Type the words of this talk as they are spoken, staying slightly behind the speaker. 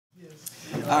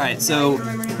Alright, so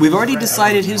we've already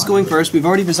decided who's going first. We've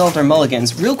already resolved our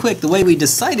mulligans. Real quick, the way we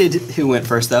decided who went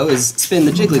first, though, is spin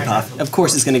the Jigglypuff. Of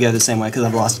course it's going to go the same way, because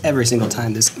I've lost every single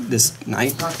time this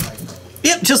night.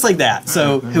 Yep, just like that.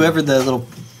 So whoever the little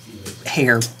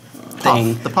hair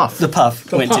thing... The puff. The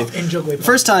puff went to. Jigglypuff.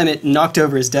 First time it knocked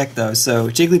over his deck, though, so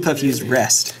Jigglypuff used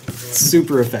Rest.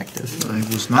 Super effective. I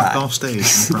was knocked off stage in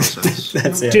the process.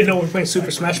 That's it. Didn't know we're playing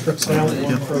Super Smash Bros. Now.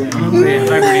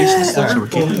 Hibernation stuff. So we're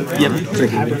keeping Yep,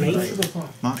 tricky.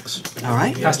 Mox.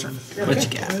 Alright, what you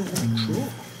got?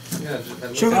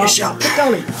 Show me a shot. Put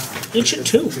down an Ancient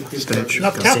 2. Stage.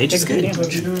 Knocked out. Stage is good.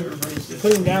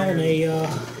 Putting down a...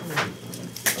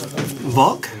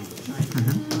 Volk?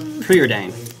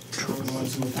 Preordain.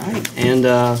 Alright, and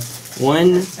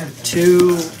 1,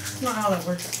 2... That's not how that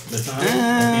works.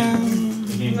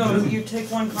 No, you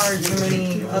take one card too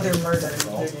many other murders.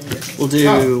 We'll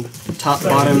do top,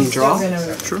 bottom, draw.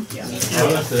 True.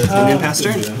 And then pass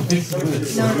turn. No,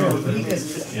 you guys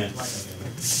do that.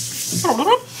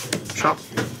 Chop.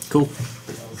 Cool.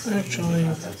 Actually...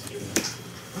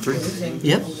 3.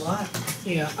 Yep.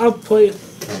 Yeah, I'll play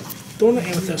Thorn of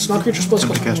Amethyst. Not creature spells.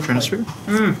 Attempt to cast Trinisphere.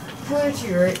 What,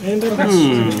 you right? And I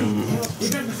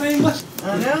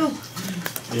know.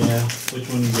 Yeah, which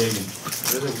one you digging?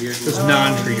 Those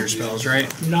non-creature spells, right?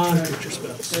 non-creature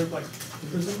spells.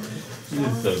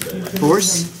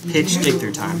 Force, pitch, dig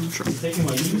through time. Sure. Go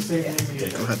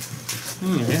ahead.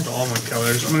 Yeah, all my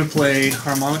colors. I'm going to play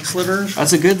Harmonic Slivers.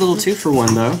 That's a good little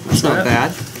 2-for-1 though. It's not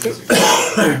bad.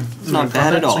 It's not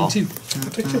bad at all. Swing 2.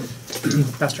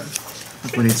 Pass turn.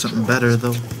 We need something better,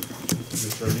 though.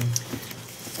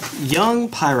 Young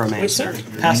Pyromancer.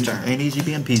 Pass turn. Ain't easy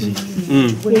being peasy.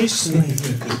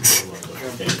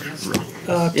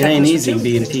 It ain't easy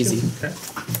being peasy.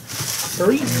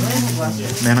 3.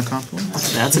 Mana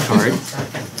Confluence. That's a card.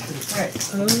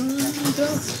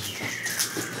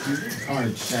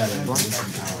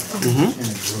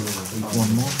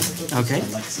 One more. Okay.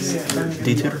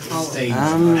 D-Tutor.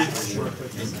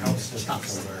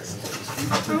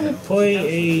 Play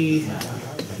a...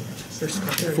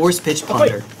 Force, pitch,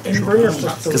 plunder.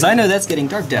 Because I know that's getting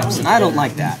Dark Depths, and I don't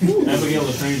like that. Abigail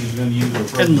the Train is going to use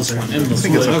her Endless one. Endless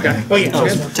one. Okay. Oh, yeah. Oh,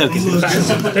 token.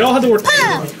 They all have the word...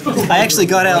 I actually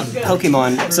got out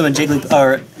Pokemon, some of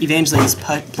Evangeline's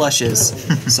plushes.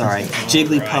 Sorry.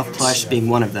 Jigglypuff plush being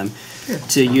one of them.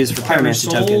 To use for Pyromancer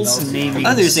tokens.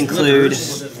 Others include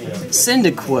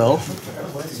Cyndaquil,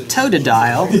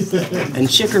 Totodile, and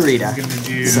Chikorita.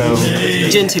 So,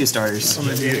 Gen 2 starters.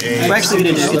 We're actually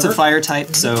going to do, it's a fire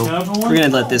type, so we're going to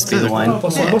let this be the one.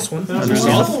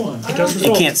 +1/+1.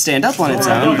 It can't stand up on its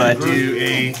own, but... Do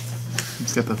a...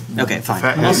 It's got the Okay, fine.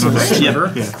 fat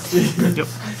Yep. Yeah. Yep.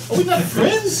 Oh, we got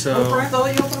friends? So, I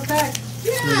thought you opened a pack.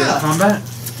 Yeah. combat.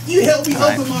 You helped me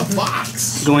open my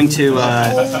box. Going to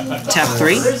tap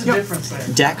 3,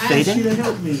 Dak Faden.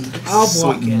 I'll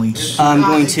block it. I'm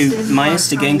going to minus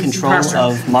to gain control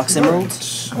of Mox Emerald.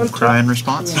 Cry in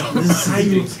response.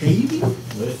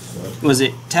 Was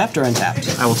it tapped or untapped?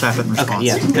 I will tap it in response. Okay,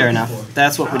 yeah, fair enough.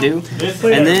 That's what we do.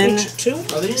 And then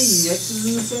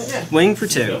wing for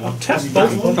 2. Tap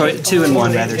both. Or 2 and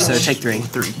 1 rather, so take 3.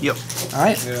 3. Yep.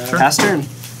 Alright, pass turn.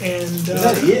 And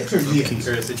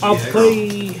I'll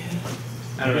play...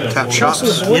 Tap shots.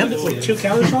 Yep. With 2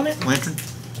 counters on it. Lantern.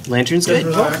 Lantern's good.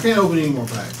 I can't open any more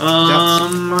packs.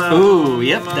 Ooh,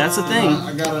 yep, that's a thing.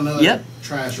 I got another Yep.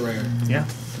 trash rare. Yeah.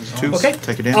 2. Okay.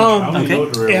 Take it in. Okay.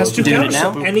 It has 2 Doing it counters,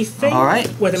 so now? anything Alright.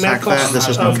 with a mana Sack that. cost This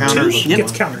is no of 2 counters. Yep.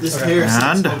 gets countered.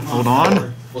 And, hold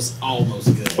on. Was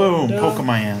almost good. Boom.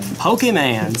 Pokemon.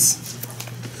 Pokemans.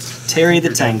 Terry the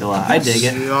Tangela. I dig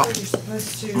it. Yup.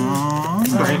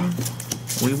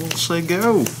 We will say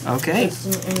go. Okay.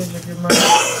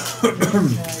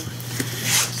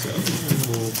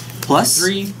 Plus,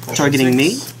 targeting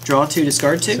me. Draw 2,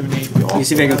 discard 2. Let me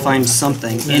see if I can find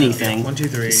something, anything. 1, 2,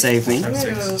 3. to save me.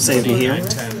 Save me here.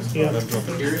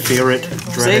 Fear it.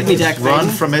 Dread Save me, it. Dak Run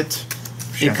Faden. from it.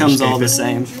 It comes all the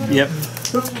same. Yep.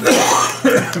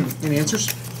 Any answers?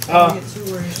 I'll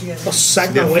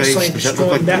sack my wasteland,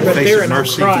 destroying that right there, and I'll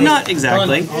cry. Not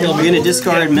exactly. We're going to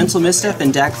discard Mental Misstep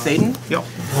and Dak Faden. Yep.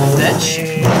 Fetch.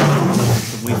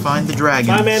 We find the dragon.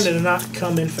 My man did not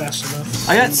come in fast enough.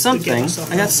 I got something.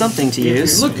 I got something to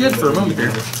use. Look good for a moment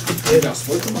here.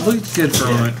 Look good for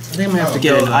a moment. I think I'm going to have to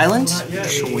Get an island.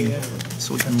 Sweet.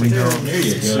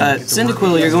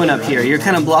 Cyndaquil, you're going up here. You're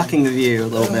kind of blocking the view a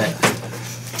little bit.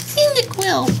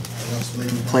 Cyndaquil.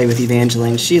 Play with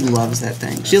Evangeline. She loves that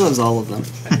thing. She loves all of them.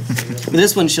 But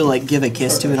this one, she'll like give a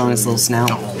kiss to it on its little snout.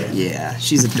 Yeah,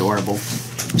 she's adorable.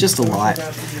 Just a lot.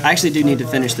 I actually do need to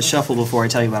finish the shuffle before I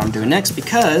tell you what I'm doing next,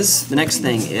 because the next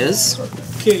thing is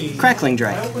Okay. Crackling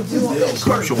Drake.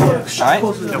 Sure. Alright.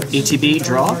 ETB,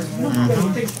 draw.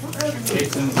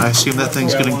 I assume that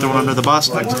thing's getting thrown under the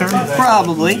bus next turn.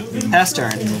 Probably. Pass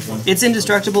turn. It's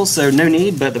indestructible, so no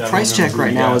need, but the price check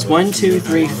right now is 1, 2,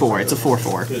 3, 4. It's a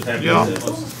 4/4. Yeah.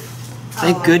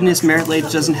 Thank goodness Marit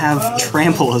Lage doesn't have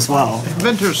Trample as well.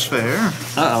 Inventors Fair.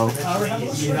 Uh-oh.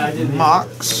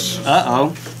 Mox.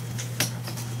 Uh-oh.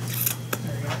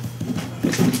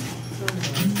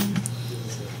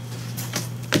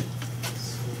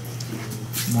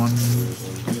 One,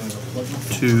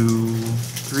 two,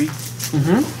 three.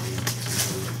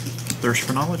 Thirst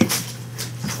for knowledge.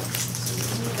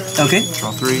 Okay.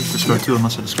 Draw 3. Discard 2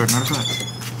 unless I discard an artifact.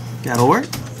 That'll work.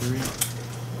 3.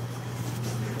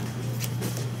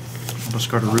 I'll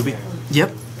discard a ruby.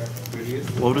 Yep.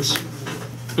 Lotus.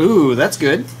 Ooh, that's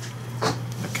good.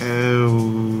 Okay.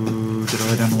 Did I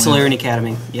lay down the land? Tolarian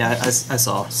Academy. Yeah, I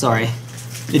saw. Sorry.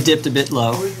 It dipped a bit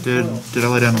low. Did I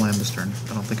lay down the land this turn?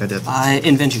 I don't think I did.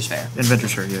 Inventors Fair.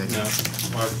 Inventors Fair, yeah.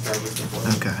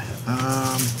 Okay.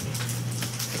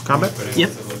 Combat? Yep.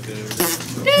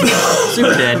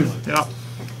 Super dead. Yeah.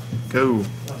 Go.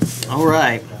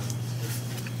 Alright.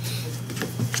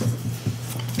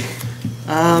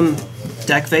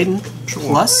 Deck Vaden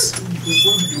plus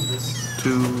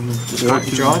 2. Discard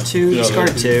 2. draw 2,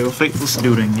 discard 2. Faithless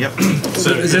Duting. Yep.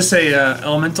 So is this a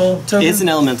elemental token? It's an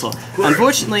elemental.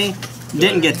 Unfortunately,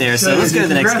 didn't get there, so let's go to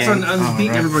the next Congrats game. on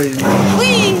beating Alright. everybody.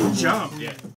 Whee! Jump. Yeah.